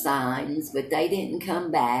see our signs, but they didn't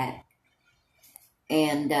come back.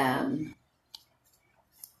 And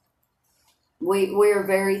we're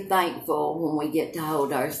very thankful when we get to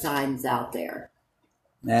hold our signs out there.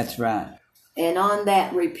 That's right. And on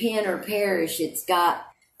that repent or perish, it's got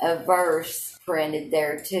a verse printed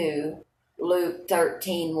there too, Luke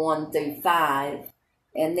 13:1-5.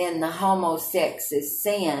 And then the homosex is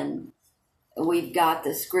sin. We've got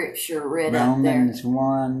the scripture written up there. Romans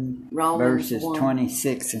 1, verses 1.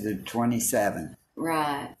 26-27.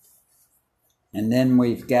 Right. And then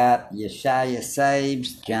we've got Yeshua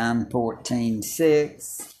saves, John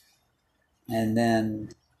 14:6. And then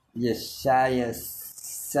Yeshua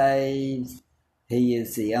saves, he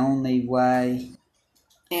is the only way.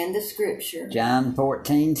 And the scripture. John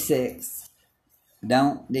 14:6.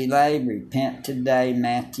 Don't delay, repent today,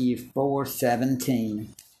 Matthew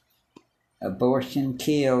 4:17. Abortion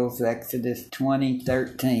kills, Exodus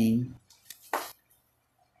 20:13.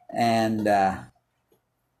 And I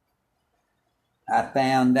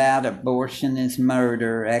found out abortion is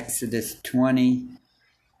murder, Exodus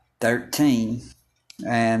 20:13.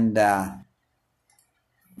 And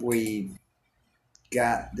we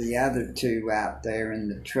got the other two out there in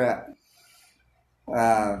the truck.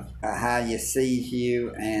 How you see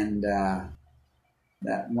you, and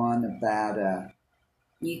that one about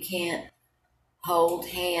you can't hold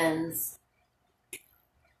hands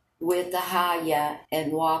with the Haya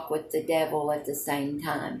and walk with the devil at the same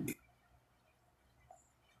time.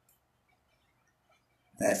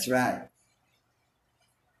 That's right.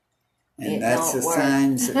 And It that's the don't work.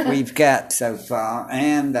 signs that we've got so far.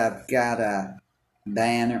 And I've got a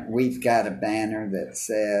banner. We've got a banner that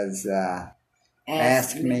says,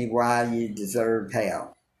 ask me why you deserve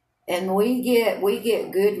hell. And we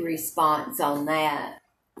get good response on that.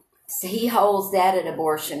 So he holds that at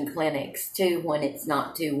abortion clinics too when it's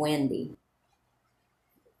not too windy.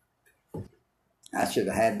 I should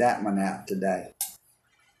have had that one out today.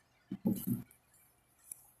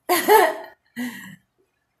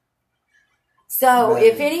 So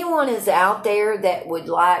if anyone is out there that would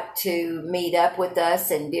like to meet up with us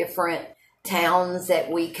in different towns that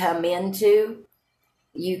we come into,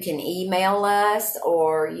 you can email us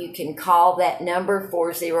or you can call that number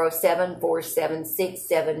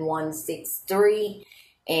 407-476-7163,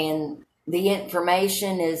 and the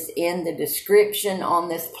information is in the description on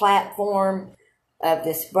this platform of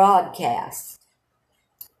this broadcast.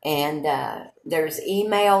 And there's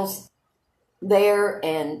emails there,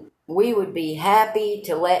 and we would be happy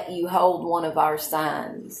to let you hold one of our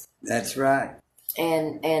signs. That's right.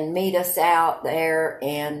 And meet us out there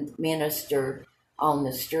and minister on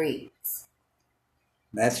the streets.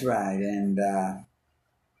 That's right. And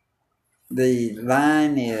the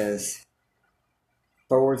line is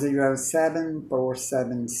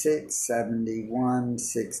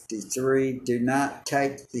 407-476-7163. Do not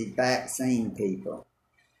take the vaccine, people.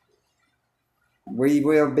 We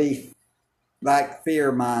will be like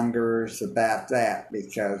fearmongers about that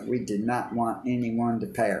because we do not want anyone to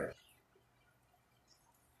perish.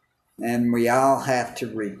 And we all have to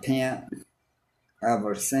repent of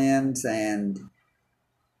our sins and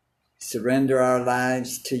surrender our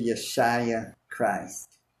lives to Yeshua Christ.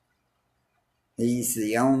 He's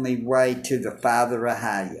the only way to the Father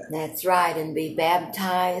Ahaya. That's right, and be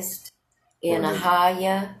baptized in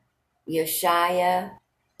Ahaya, Yeshua,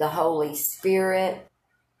 the Holy Spirit,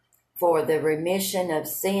 for the remission of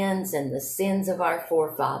sins and the sins of our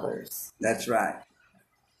forefathers. That's right.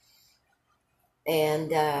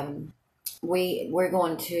 And we're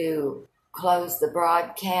going to close the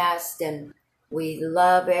broadcast, and we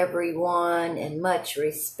love everyone and much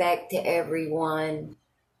respect to everyone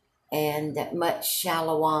and much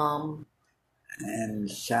shalom. And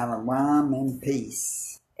shalom and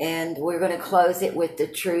peace. And we're going to close it with The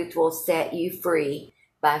Truth Will Set You Free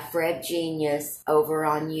by Fred Genius over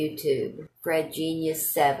on YouTube. Fred Genius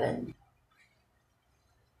 7.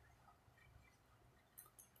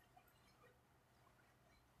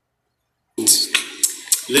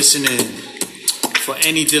 Listening for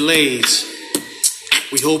any delays.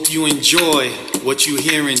 We hope you enjoy what you're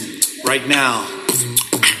hearing right now.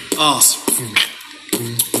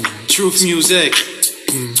 Truth music.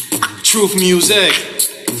 Truth music.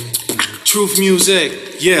 Truth music.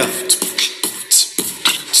 Yeah.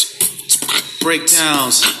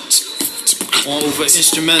 Breakdowns on over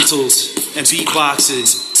instrumentals and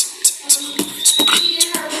beatboxes.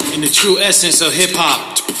 in the true essence of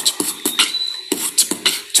hip-hop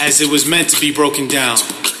as it was meant to be broken down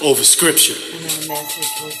over scripture. And the message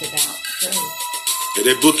was about truth. And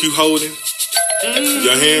that book you holding in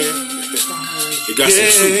your hand, it got some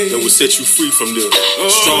truth that will set you free from the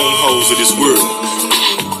strongholds of this world.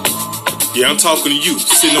 Yeah, I'm talking to you,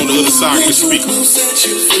 sitting on the other side of the speaker.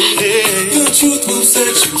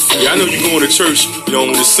 Yeah, I know you're going to church,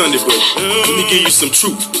 on this Sunday, but let me give you some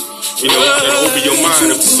truth. That'll open your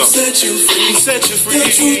mind up to something.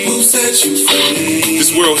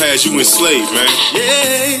 This world has you enslaved, man.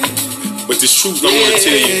 But this truth I want to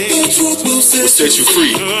tell you will set you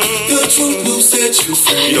free.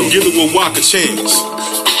 Give the Wawak a chance.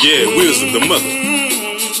 Yeah, Wisdom, the mother.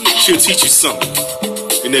 She'll teach you something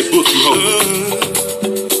in that book you hold.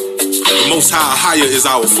 The Most Higher is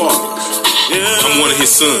our Father. I'm one of His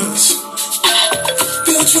sons.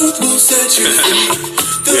 Yeah.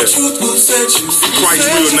 Christ's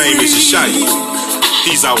real name is Yeshaya.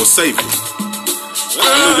 He's our Savior. I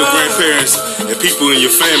know your grandparents and people in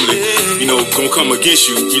your family, gonna come against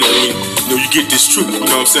you, when you get this truth, you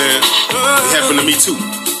know what I'm saying? It happened to me too.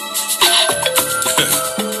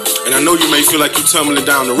 And I know you may feel like you're tumbling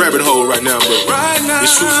down the rabbit hole right now, but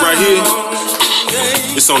this truth right here,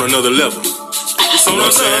 it's on another level. You know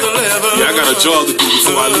what I'm saying? Yeah, I got a job to do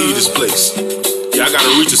before I leave this place. Yeah, I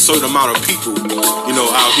gotta reach a certain amount of people,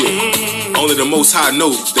 out here. Only the Most High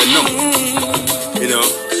knows that number,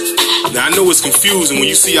 Now, I know it's confusing when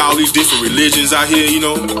you see all these different religions out here,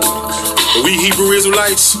 But we Hebrew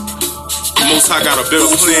Israelites, the Most High got a better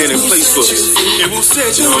plan in place for us. You know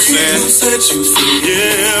what I'm saying?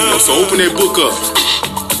 So open that book up.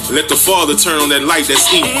 And let the Father turn on that light that's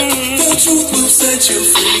in you.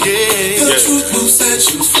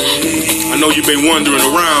 I know you've been wandering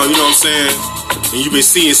around, you know what I'm saying? And you've been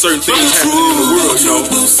seeing certain things happening in the world, But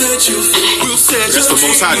that's the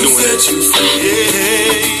Most High doing that.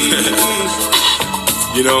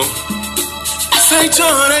 St.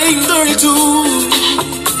 John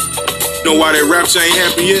 8:32. Know why that rapture ain't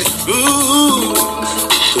happened yet?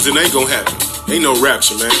 Cause it ain't gonna happen. Ain't no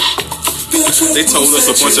rapture, man. They told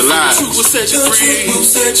us a bunch of lies. You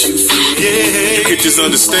get this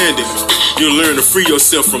understanding, you'll learn to free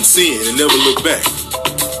yourself from sin and never look back.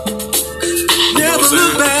 Never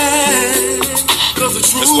look back.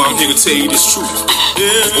 That's why I'm here to tell you this truth.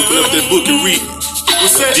 Open up that book and read it.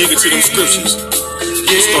 Dig into them scriptures.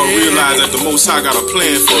 Start realizing that the Most High got a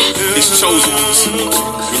plan for His chosen ones.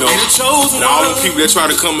 And all them people that try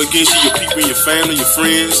to come against you, your people in your family, your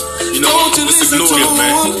friends, let's ignore them,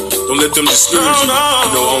 man. Don't let them discourage you,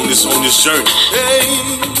 on this journey.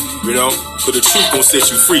 But the truth gonna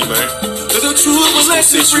set you free, man. The truth will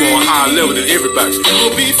set you on a higher level than everybody.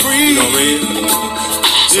 You'll be free. You know what I mean?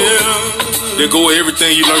 So, let go of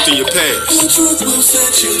everything you learned in your past. The truth will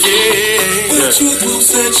set you free. The truth will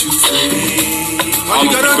set you free. All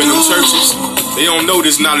the people in them churches, they don't know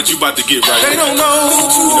this knowledge you about to get right. They don't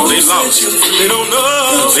know. They lost. They don't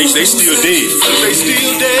know. They still dead. They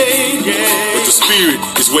still dead. Yeah. But the Spirit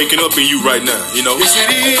is waking up in you right now. Yes, it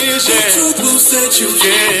is. Yeah. The truth will set you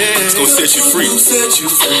free. It's gonna set you free.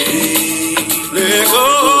 Let go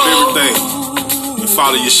of everything and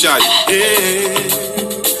follow Yeshaya.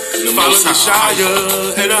 Yeah. Follow Yeshaya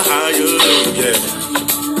and a higher. Yeah.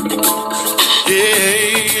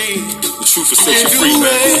 Yeah. The truth will set you free, man.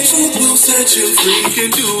 The truth will set you free.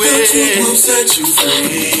 Can do it. The truth will set you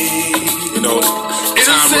free.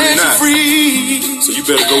 Time running out. So you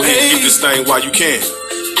better go ahead and get this thing while you can.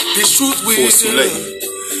 This truth will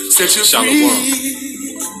set you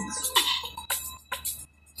free.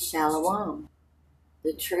 Shalom.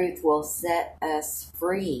 The truth will set us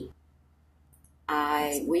free.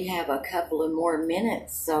 We have a couple of more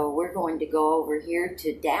minutes, so we're going to go over here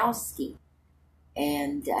to Dowski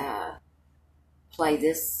and play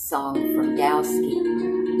this song from Dowski.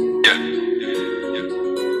 Yeah.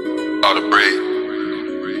 All the bread.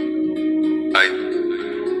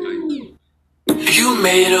 You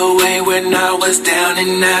made a way when I was down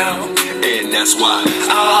and out, and that's why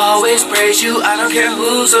I always praise you. I don't care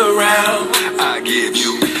who's around. I give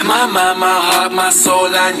you my mind, my heart, my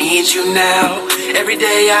soul. I need you now. Every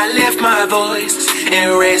day I lift my voice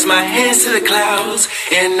and raise my hands to the clouds,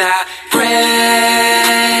 and I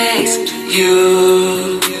praise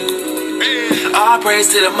you. All praise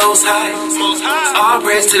to the Most High. All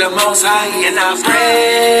praise to the Most High, and I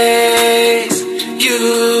praise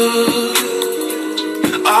you.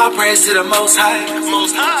 All praise to the Most High.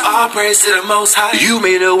 All praise to the Most High. You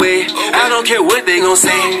made a way. I don't care what they gon'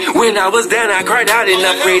 say. When I was down, I cried out and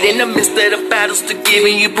I prayed. In the midst of the battles, to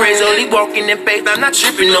giving you praise. Only walking in faith, I'm not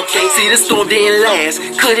tripping, okay? See, the storm didn't last.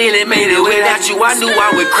 Couldn't have made it without you. I knew I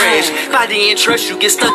would crash. If I didn't trust you, get stuck